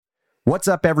What's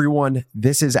up, everyone?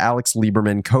 This is Alex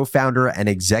Lieberman, co-founder and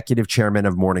executive chairman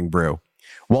of Morning Brew.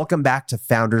 Welcome back to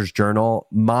Founders Journal,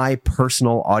 my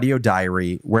personal audio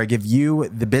diary, where I give you,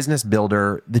 the business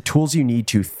builder, the tools you need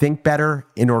to think better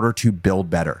in order to build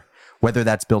better, whether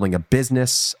that's building a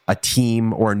business, a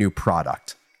team, or a new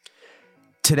product.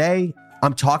 Today,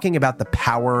 I'm talking about the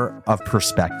power of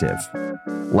perspective.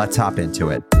 Let's hop into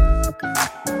it.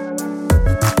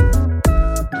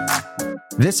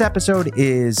 This episode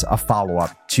is a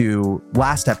follow-up to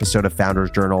last episode of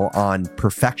Founders Journal on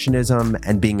perfectionism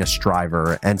and being a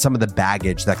striver and some of the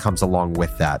baggage that comes along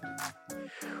with that.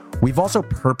 We've also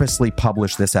purposely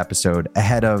published this episode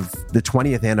ahead of the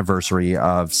 20th anniversary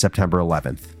of September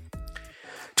 11th.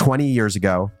 20 years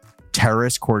ago,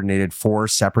 terrorists coordinated 4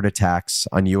 separate attacks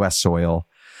on U.S. soil,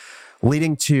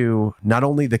 leading to not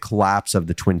only the collapse of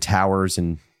the Twin Towers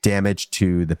and damage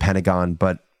to the Pentagon,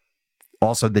 but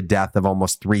also the death of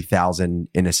almost 3,000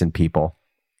 innocent people.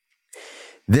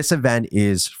 This event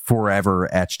is forever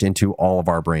etched into all of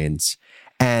our brains.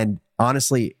 And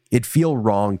honestly, it'd feel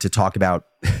wrong to talk about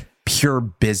pure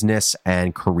business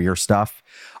and career stuff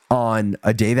on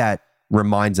a day that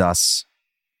reminds us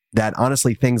that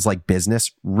honestly, things like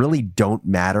business really don't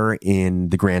matter in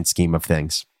the grand scheme of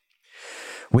things.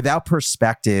 Without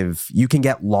perspective, you can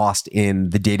get lost in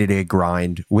the day-to-day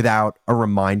grind without a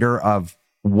reminder of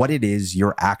what it is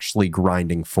you're actually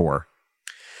grinding for.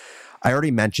 I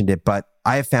already mentioned it, but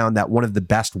I have found that one of the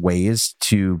best ways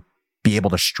to be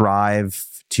able to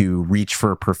strive, to reach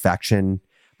for perfection,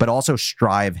 but also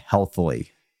strive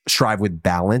healthily, strive with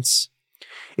balance,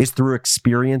 is through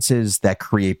experiences that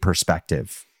create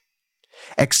perspective.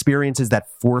 Experiences that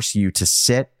force you to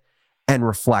sit and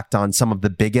reflect on some of the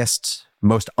biggest,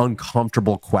 most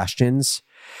uncomfortable questions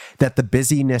that the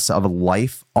busyness of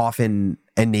life often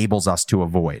enables us to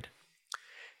avoid.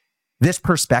 This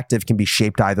perspective can be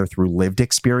shaped either through lived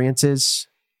experiences,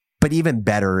 but even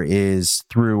better is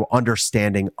through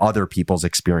understanding other people's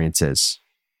experiences.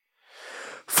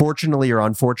 Fortunately or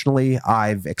unfortunately,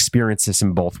 I've experienced this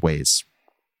in both ways.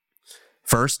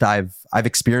 First, I've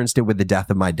experienced it with the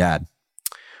death of my dad.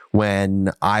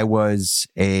 When I was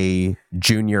a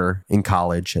junior in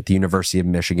college at the University of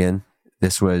Michigan,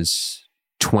 this was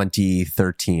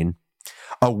 2013,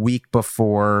 a week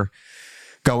before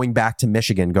going back to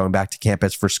Michigan, going back to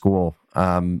campus for school,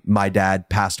 my dad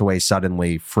passed away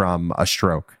suddenly from a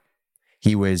stroke.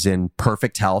 He was in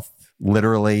perfect health,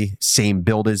 literally same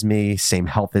build as me, same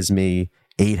health as me,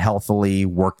 ate healthily,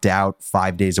 worked out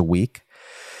 5 days a week.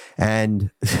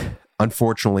 And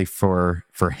unfortunately for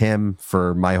him,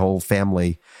 for my whole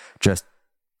family, just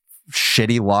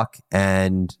shitty luck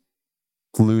and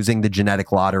losing the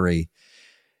genetic lottery.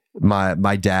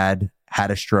 My dad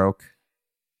had a stroke.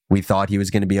 We thought he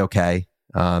was going to be okay,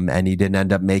 and he didn't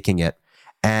end up making it.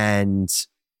 And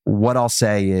what I'll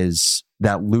say is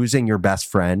that losing your best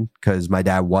friend, because my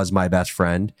dad was my best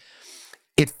friend,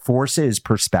 it forces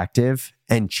perspective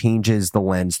and changes the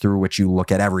lens through which you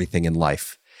look at everything in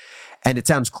life. And it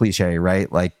sounds cliche,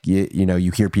 right? Like, you know,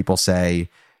 you hear people say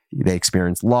they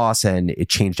experienced loss and it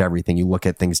changed everything. You look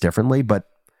at things differently, but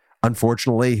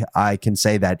unfortunately, I can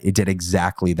say that it did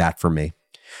exactly that for me.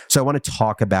 So I want to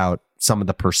talk about some of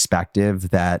the perspective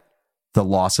that the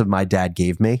loss of my dad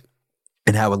gave me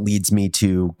and how it leads me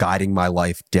to guiding my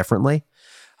life differently.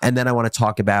 And then I want to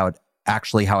talk about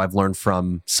actually how I've learned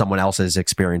from someone else's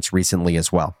experience recently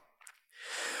as well.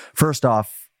 First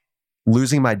off,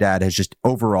 losing my dad has just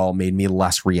overall made me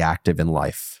less reactive in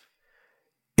life.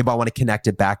 If I want to connect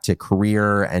it back to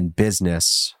career and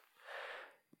business,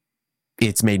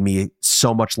 it's made me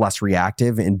so much less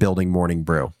reactive in building Morning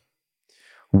Brew.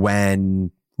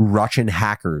 When Russian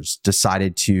hackers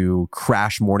decided to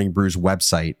crash Morning Brew's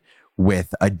website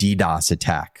with a DDoS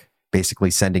attack,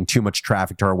 basically sending too much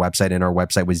traffic to our website, and our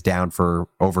website was down for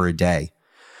over a day.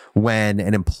 When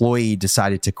an employee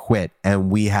decided to quit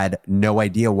and we had no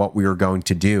idea what we were going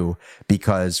to do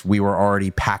because we were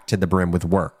already packed to the brim with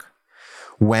work.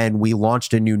 When we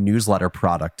launched a new newsletter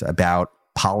product about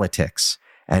politics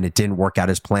and it didn't work out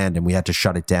as planned and we had to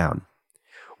shut it down.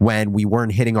 When we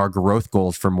weren't hitting our growth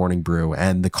goals for Morning Brew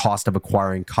and the cost of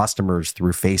acquiring customers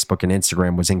through Facebook and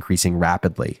Instagram was increasing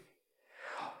rapidly.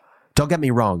 Don't get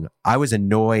me wrong, I was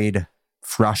annoyed,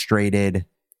 frustrated,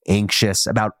 anxious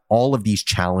about all of these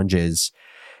challenges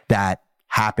that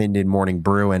happened in Morning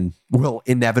Brew and will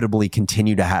inevitably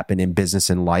continue to happen in business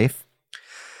and life.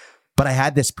 But I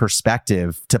had this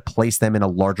perspective to place them in a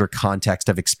larger context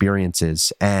of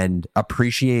experiences and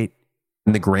appreciate,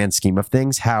 in the grand scheme of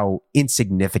things, how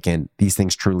insignificant these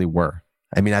things truly were.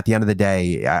 I mean, at the end of the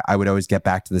day, I would always get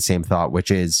back to the same thought,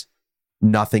 which is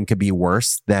nothing could be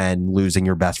worse than losing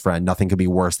your best friend. Nothing could be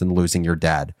worse than losing your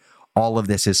dad. All of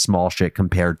this is small shit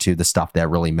compared to the stuff that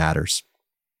really matters.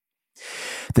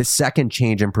 The second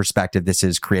change in perspective this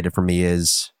has created for me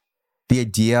is the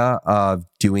idea of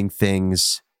doing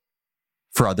things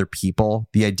for other people,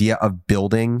 the idea of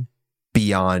building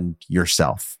beyond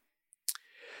yourself.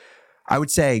 I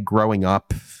would say growing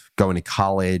up, going to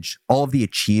college, all of the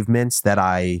achievements that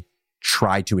I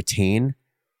tried to attain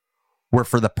were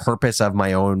for the purpose of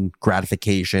my own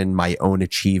gratification, my own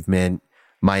achievement,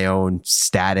 my own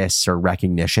status or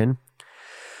recognition.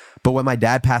 But when my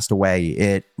dad passed away,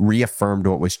 it reaffirmed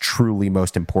what was truly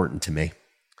most important to me.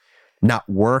 Not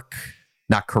work,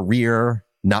 not career,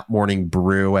 not Morning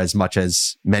Brew, as much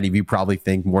as many of you probably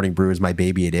think Morning Brew is my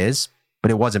baby. It is,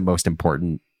 but it wasn't most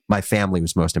important. My family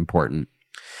was most important.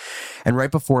 And right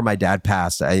before my dad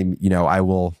passed, I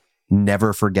will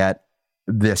never forget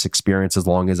this experience as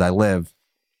long as I live.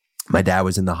 My dad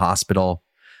was in the hospital.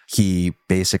 He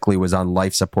basically was on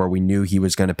life support. We knew he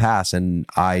was going to pass. And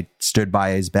I stood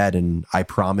by his bed and I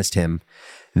promised him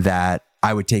that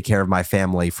I would take care of my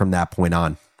family from that point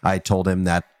on. I told him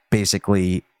that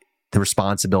basically the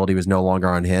responsibility was no longer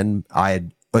on him. I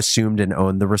had assumed and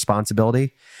owned the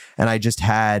responsibility. And I just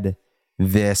had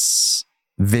this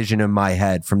vision in my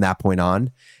head from that point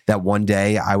on that one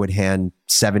day I would hand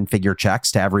 7-figure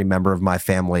checks to every member of my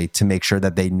family to make sure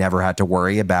that they never had to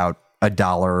worry about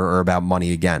 $1 or about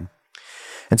money again.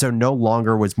 And so no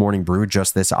longer was Morning Brew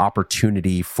just this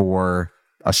opportunity for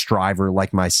a striver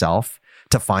like myself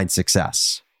to find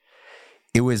success.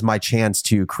 It was my chance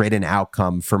to create an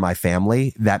outcome for my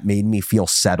family that made me feel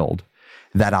settled,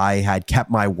 that I had kept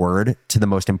my word to the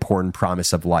most important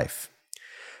promise of life.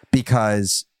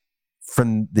 Because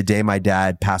from the day my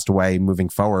dad passed away moving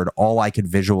forward, all I could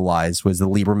visualize was the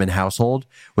Lieberman household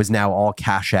was now all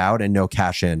cash out and no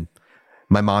cash in.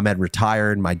 My mom had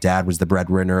retired. My dad was the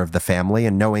breadwinner of the family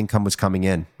and no income was coming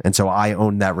in. And so I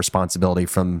owned that responsibility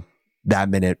from that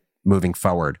minute moving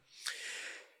forward.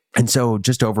 And so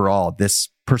just overall, this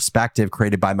perspective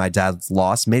created by my dad's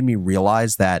loss made me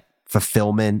realize that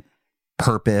fulfillment,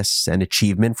 purpose, and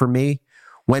achievement for me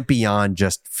went beyond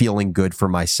just feeling good for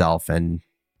myself and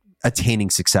attaining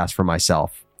success for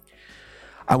myself.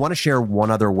 I want to share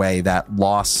one other way that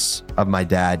loss of my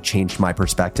dad changed my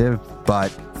perspective, but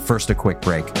first a quick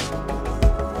break.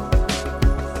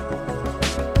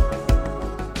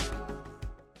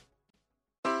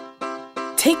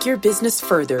 Take your business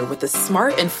further with the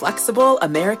smart and flexible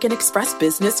American Express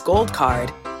Business Gold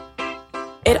Card.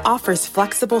 It offers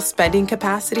flexible spending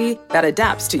capacity that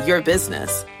adapts to your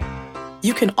business.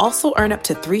 You can also earn up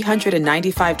to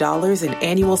 $395 in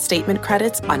annual statement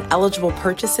credits on eligible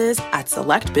purchases at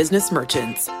select business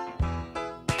merchants.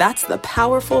 That's the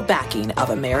powerful backing of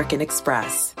American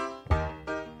Express.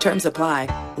 Terms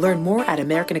apply. Learn more at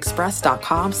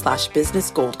americanexpress.com/business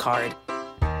gold card.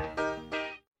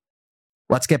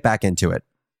 Let's get back into it.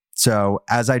 So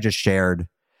as I just shared,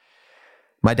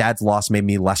 my dad's loss made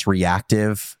me less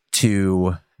reactive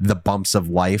to the bumps of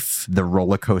life, the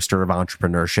roller coaster of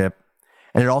entrepreneurship.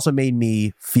 And it also made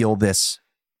me feel this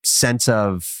sense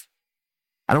of,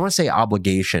 I don't want to say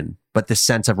obligation, but this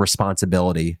sense of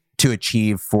responsibility to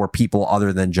achieve for people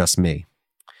other than just me.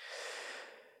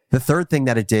 The third thing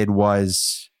that it did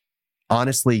was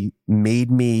honestly made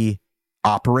me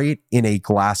operate in a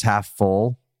glass half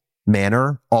full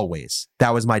manner always.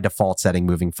 That was my default setting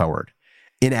moving forward.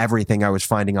 In everything, I was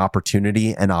finding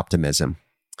opportunity and optimism.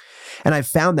 And I've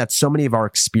found that so many of our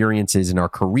experiences in our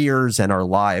careers and our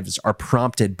lives are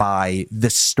prompted by the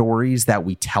stories that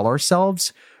we tell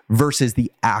ourselves versus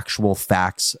the actual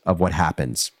facts of what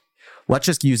happens. Let's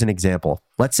just use an example.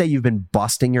 Let's say you've been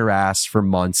busting your ass for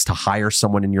months to hire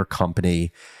someone in your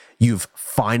company. You've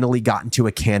finally gotten to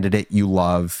a candidate you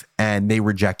love and they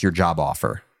reject your job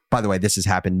offer. By the way, this has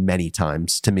happened many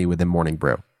times to me within Morning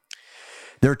Brew.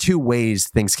 There are two ways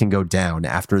things can go down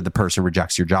after the person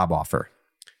rejects your job offer.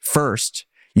 First,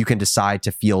 you can decide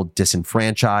to feel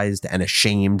disenfranchised and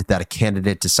ashamed that a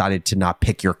candidate decided to not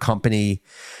pick your company.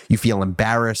 You feel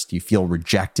embarrassed, you feel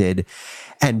rejected.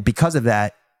 And because of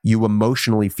that, you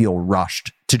emotionally feel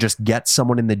rushed to just get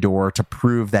someone in the door to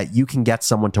prove that you can get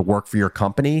someone to work for your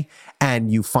company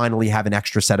and you finally have an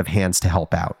extra set of hands to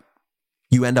help out.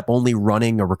 You end up only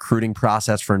running a recruiting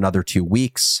process for another 2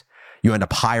 weeks. You end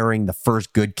up hiring the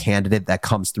first good candidate that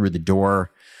comes through the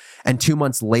door. And 2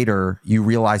 months later, you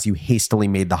realize you hastily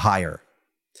made the hire.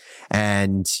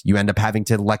 And you end up having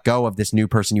to let go of this new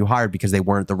person you hired because they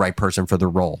weren't the right person for the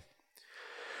role.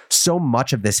 So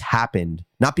much of this happened,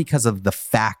 not because of the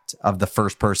fact of the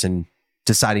first person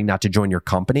deciding not to join your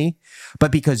company,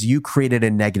 but because you created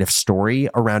a negative story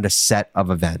around a set of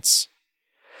events.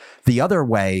 The other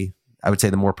way, I would say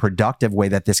the more productive way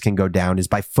that this can go down is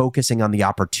by focusing on the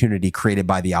opportunity created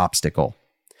by the obstacle.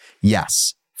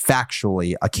 Yes,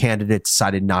 factually, a candidate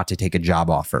decided not to take a job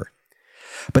offer.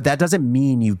 But that doesn't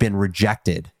mean you've been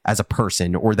rejected as a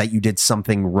person or that you did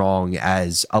something wrong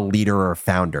as a leader or a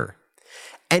founder.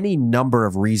 Any number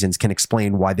of reasons can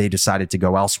explain why they decided to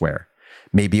go elsewhere.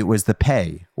 Maybe it was the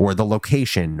pay or the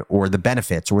location or the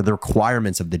benefits or the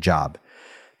requirements of the job.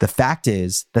 The fact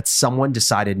is that someone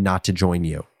decided not to join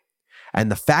you.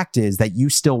 And the fact is that you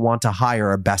still want to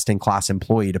hire a best-in-class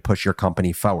employee to push your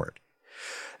company forward.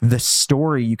 The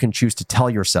story you can choose to tell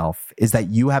yourself is that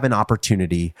you have an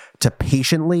opportunity to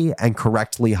patiently and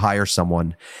correctly hire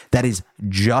someone that is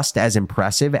just as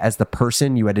impressive as the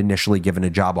person you had initially given a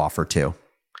job offer to.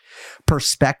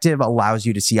 Perspective allows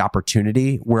you to see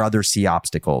opportunity where others see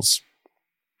obstacles.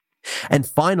 And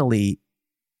finally,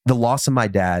 the loss of my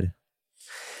dad,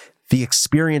 the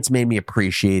experience made me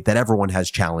appreciate that everyone has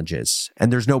challenges,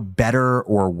 and there's no better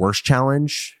or worse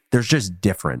challenge. There's just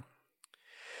different.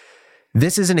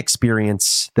 This is an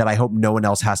experience that I hope no one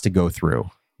else has to go through,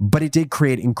 but it did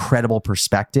create incredible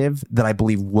perspective that I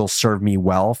believe will serve me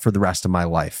well for the rest of my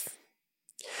life.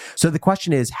 So the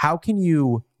question is, how can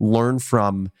you learn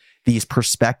from these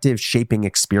perspective shaping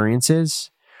experiences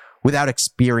without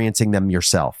experiencing them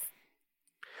yourself?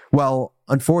 Well,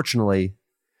 unfortunately,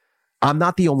 I'm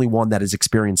not the only one that has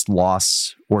experienced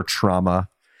loss or trauma.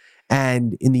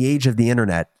 And in the age of the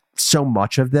internet, so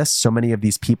many of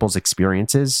these people's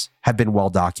experiences have been well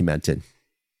documented.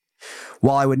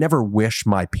 While I would never wish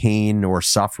my pain or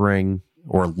suffering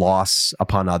or loss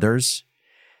upon others,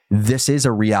 this is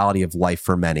a reality of life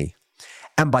for many.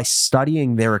 And by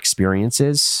studying their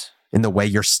experiences in the way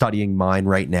you're studying mine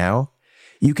right now,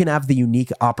 you can have the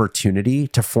unique opportunity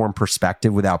to form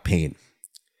perspective without pain.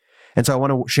 And so I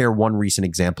want to share one recent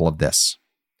example of this.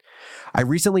 I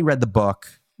recently read the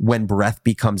book, When Breath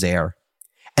Becomes Air,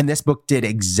 and this book did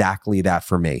exactly that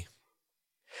for me.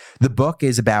 The book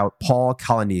is about Paul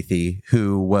Kalanithi,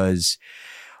 who was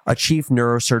a chief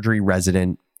neurosurgery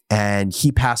resident, and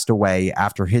he passed away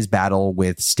after his battle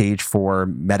with stage 4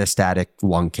 metastatic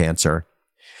lung cancer.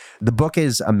 The book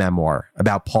is a memoir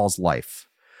about Paul's life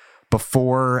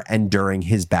before and during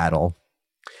his battle,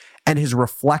 and his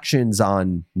reflections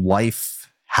on life,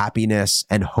 happiness,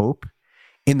 and hope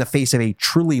in the face of a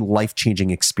truly life-changing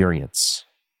experience.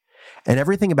 And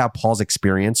everything about Paul's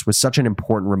experience was such an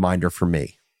important reminder for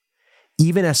me.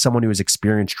 Even as someone who has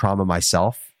experienced trauma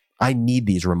myself, I need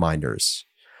these reminders.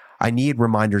 I need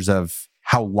reminders of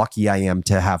how lucky I am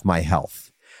to have my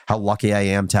health, how lucky I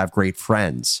am to have great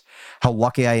friends, how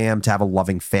lucky I am to have a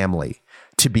loving family,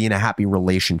 to be in a happy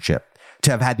relationship, to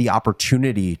have had the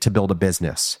opportunity to build a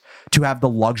business, to have the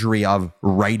luxury of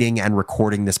writing and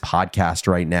recording this podcast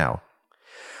right now.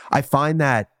 I find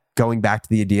that going back to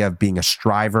the idea of being a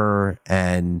striver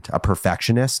and a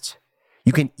perfectionist,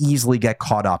 you can easily get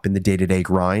caught up in the day-to-day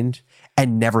grind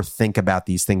and never think about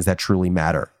these things that truly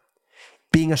matter.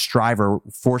 Being a striver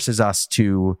forces us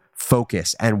to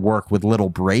focus and work with little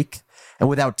break and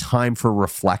without time for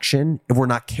reflection if we're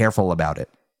not careful about it.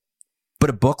 But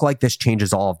a book like this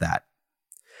changes all of that.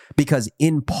 Because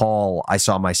in Paul, I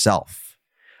saw myself,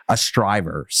 a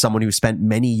striver, someone who spent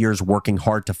many years working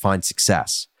hard to find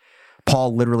success.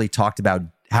 Paul literally talked about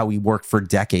how he worked for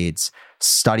decades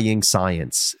studying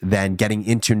science, then getting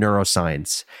into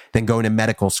neuroscience, then going to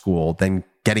medical school, then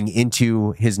getting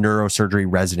into his neurosurgery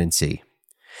residency.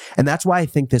 And that's why I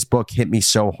think this book hit me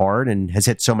so hard and has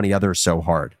hit so many others so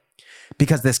hard.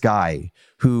 Because this guy,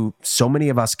 who so many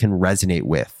of us can resonate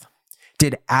with,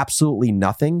 did absolutely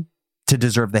nothing to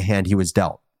deserve the hand he was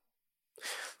dealt.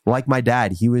 Like my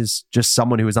dad, he was just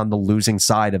someone who was on the losing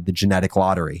side of the genetic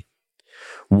lottery.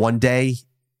 One day,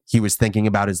 he was thinking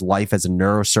about his life as a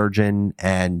neurosurgeon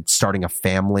and starting a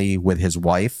family with his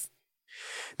wife.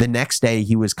 The next day,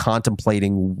 he was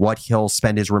contemplating what he'll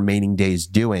spend his remaining days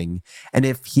doing and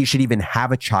if he should even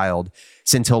have a child,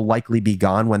 since he'll likely be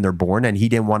gone when they're born, and he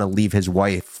didn't want to leave his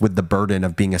wife with the burden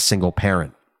of being a single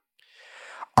parent.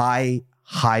 I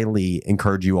highly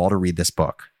encourage you all to read this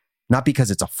book, not because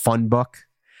it's a fun book,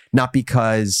 not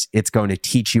because it's going to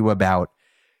teach you about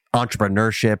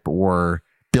entrepreneurship or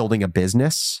building a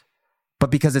business, but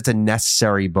because it's a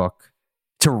necessary book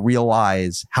to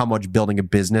realize how much building a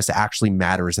business actually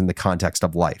matters in the context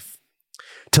of life,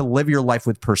 to live your life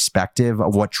with perspective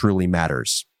of what truly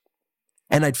matters.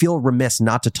 And I'd feel remiss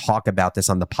not to talk about this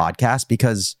on the podcast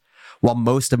because while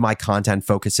most of my content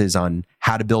focuses on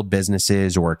how to build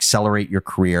businesses or accelerate your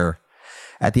career,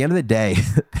 at the end of the day,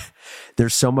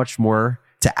 there's so much more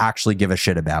to actually give a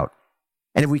shit about.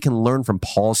 And if we can learn from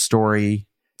Paul's story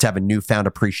to have a newfound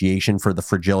appreciation for the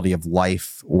fragility of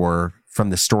life, or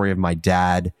from the story of my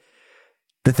dad,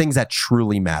 the things that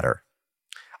truly matter,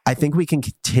 I think we can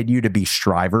continue to be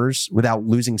strivers without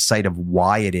losing sight of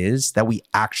why it is that we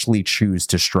actually choose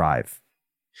to strive.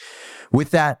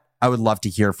 With that, I would love to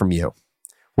hear from you,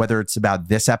 whether it's about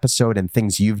this episode and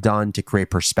things you've done to create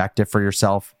perspective for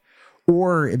yourself,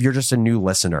 or if you're just a new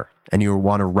listener and you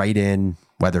want to write in,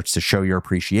 whether it's to show your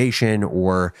appreciation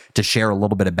or to share a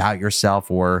little bit about yourself,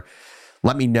 or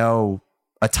let me know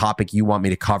a topic you want me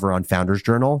to cover on Founders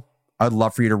Journal, I'd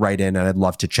love for you to write in and I'd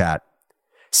love to chat.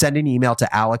 Send an email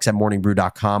to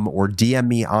alex@morningbrew.com or DM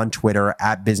me on Twitter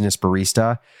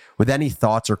 @businessbarista with any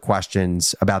thoughts or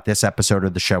questions about this episode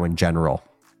or the show in general.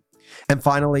 And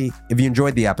finally, if you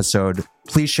enjoyed the episode,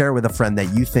 please share with a friend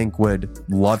that you think would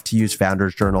love to use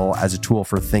Founders Journal as a tool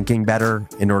for thinking better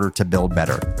in order to build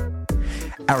better.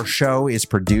 Our show is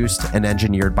produced and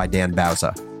engineered by Dan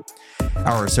Bauza.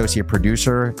 Our associate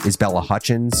producer is Bella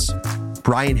Hutchins.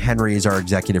 Brian Henry is our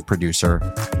executive producer.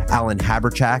 Alan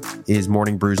Haberchak is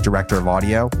Morning Brew's director of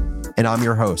audio. And I'm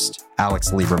your host,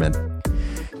 Alex Lieberman.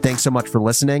 Thanks so much for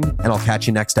listening, and I'll catch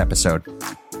you next episode.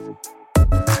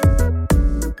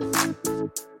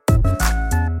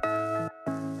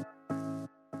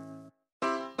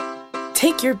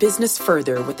 Take your business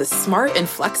further with the smart and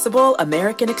flexible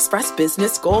American Express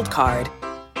Business Gold Card.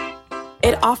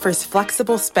 It offers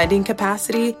flexible spending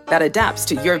capacity that adapts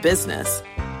to your business.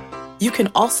 You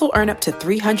can also earn up to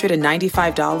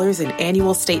 $395 in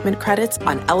annual statement credits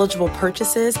on eligible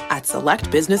purchases at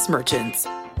select business merchants.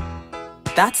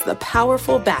 That's the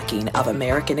powerful backing of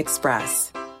American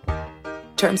Express.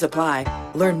 Terms apply.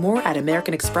 Learn more at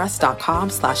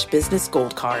americanexpress.com/business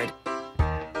gold card.